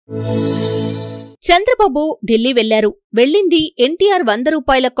చంద్రబాబు ఢిల్లీ వెళ్లారు. వెళ్ళింది ఎన్టీఆర్ 100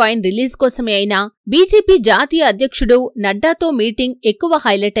 రూపాయల కాయిన్ రిలీజ్ కోసమే అయినా బీజేపీ జాతీయ అధ్యక్షుడు నడ్డాతో మీటింగ్ ఎక్కువ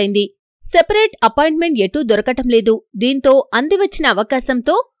హైలైట్ అయింది. సెపరేట్ అపాయింట్మెంట్ ఎటూ దొరకటం లేదు. దీంతో అందివచ్చిన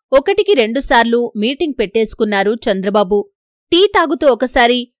అవకాశంతో 1కి 2 సార్లు మీటింగ్ పెట్టేసుకున్నారు చంద్రబాబు. టీ తాగుతూ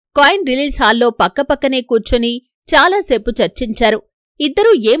ఒకసారి కాయిన్ రిలీజ్ హాల్లో పక్కపక్కనే కూర్చొని చాలాసేపు చర్చించారు.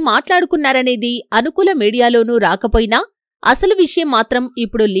 ఇద్దరూ ఏం మాట్లాడుకున్నారనేది అనుకూల మీడియాలోనూ రాకపోయినా అసలు విషయం మాత్రం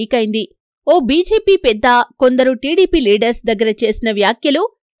ఇప్పుడు లీక్ అయింది. ఓ బీజేపీ పెద్ద, కొందరు టీడీపీ లీడర్స్ దగ్గర చేసిన వ్యాఖ్యలు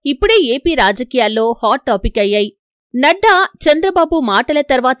ఇప్పుడే ఏపీ రాజకీయాల్లో హాట్ టాపిక్ అయ్యాయి. నడ్డా, చంద్రబాబు మాటల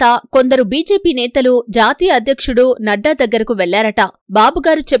తర్వాత కొందరు బీజేపీ నేతలు జాతీయ అధ్యక్షుడు నడ్డా దగ్గరకు వెళ్లారట.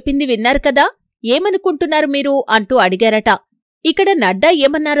 బాబుగారు చెప్పింది విన్నారు కదా, ఏమనుకుంటున్నారు మీరు అంటూ అడిగారట. ఇక్కడ నడ్డా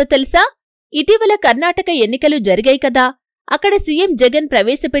ఏమన్నారో తెలుసా? ఇటీవల కర్ణాటక ఎన్నికలు జరిగాయి కదా, అక్కడ సీఎం జగన్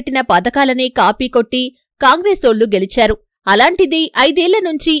ప్రవేశపెట్టిన పథకాలనే కాపీ కొట్టి కాంగ్రెసోళ్లు గెలిచారు. అలాంటిది 5 ఏళ్ల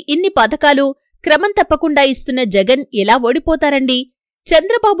నుంచి ఇన్ని పథకాలు క్రమం తప్పకుండా ఇస్తున్న జగన్ ఎలా ఓడిపోతారండి?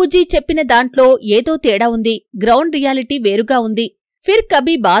 చంద్రబాబుజీ చెప్పిన దాంట్లో ఏదో తేడా ఉంది. గ్రౌండ్ రియాలిటీ వేరుగా ఉంది. ఫిర్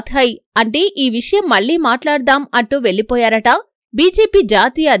కభీ బాత్ హై అంటే ఈ విషయం మళ్లీ మాట్లాడదాం అంటూ వెళ్లిపోయారట బీజేపీ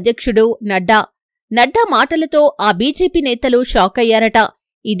జాతీయ అధ్యక్షుడు నడ్డా. నడ్డా మాటలతో ఆ బీజేపీ నేతలు షాకయ్యారట.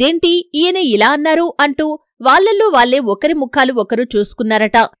 ఇదేంటి ఈయన ఇలా అన్నారు అంటూ వాళ్లల్లో వాళ్లే ఒకరి ముఖాలు ఒకరు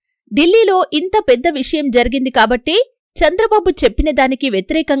చూసుకున్నారట. ఢిల్లీలో ఇంత పెద్ద విషయం జరిగింది కాబట్టే చంద్రబాబు చెప్పిన దానికి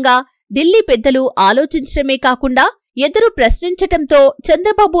వ్యతిరేకంగా ఢిల్లీ పెద్దలు ఆలోచించడమే కాకుండా ఎదురు ప్రశ్నించటంతో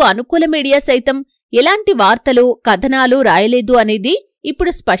చంద్రబాబు అనుకూల మీడియా సైతం ఎలాంటి వార్తలు, కథనాలు రాయలేదు అనేది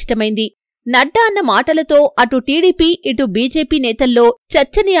ఇప్పుడు స్పష్టమైంది. నడ్డా అన్న మాటలతో అటు టీడీపీ, ఇటు బీజేపీ నేతల్లో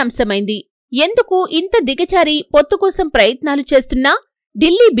చర్చనీయాంశమైంది. ఎందుకు ఇంత దిగజారి పొత్తు కోసం ప్రయత్నాలు చేస్తున్నా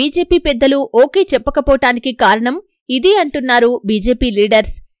ఢిల్లీ బీజేపీ పెద్దలు ఓకే చెప్పకపోవటానికి కారణం ఇదే అంటున్నారు బీజేపీ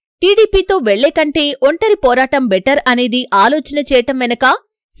లీడర్స్. టీడీపీతో వెళ్లే కంటే ఒంటరి పోరాటం బెటర్ అనేది ఆలోచన చేయటం వెనక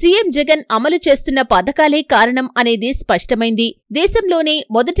సీఎం జగన్ అమలు చేస్తున్న పథకాలే కారణం అనేది స్పష్టమైంది. దేశంలోనే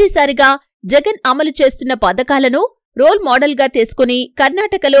మొదటిసారిగా జగన్ అమలు చేస్తున్న పథకాలను రోల్ మోడల్గా తీసుకుని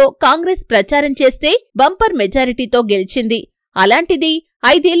కర్ణాటకలో కాంగ్రెస్ ప్రచారం చేస్తే బంపర్ మెజారిటీతో గెలిచింది. అలాంటిది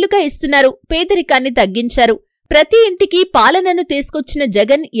 5 ఏళ్లుగా ఇస్తున్నారు. పేదరికాన్ని తగ్గించారు. ప్రతి ఇంటికి పాలనను తీసుకొచ్చిన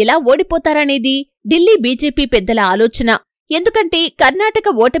జగన్ ఎలా ఓడిపోతారనేది ఢిల్లీ బీజేపీ పెద్దల ఆలోచన. ఎందుకంటే కర్ణాటక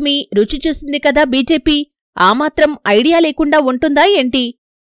ఓటమి రుచి చూసింది కదా బీజేపీ. ఆ మాత్రం ఐడియా లేకుండా ఉంటుందా ఏంటి?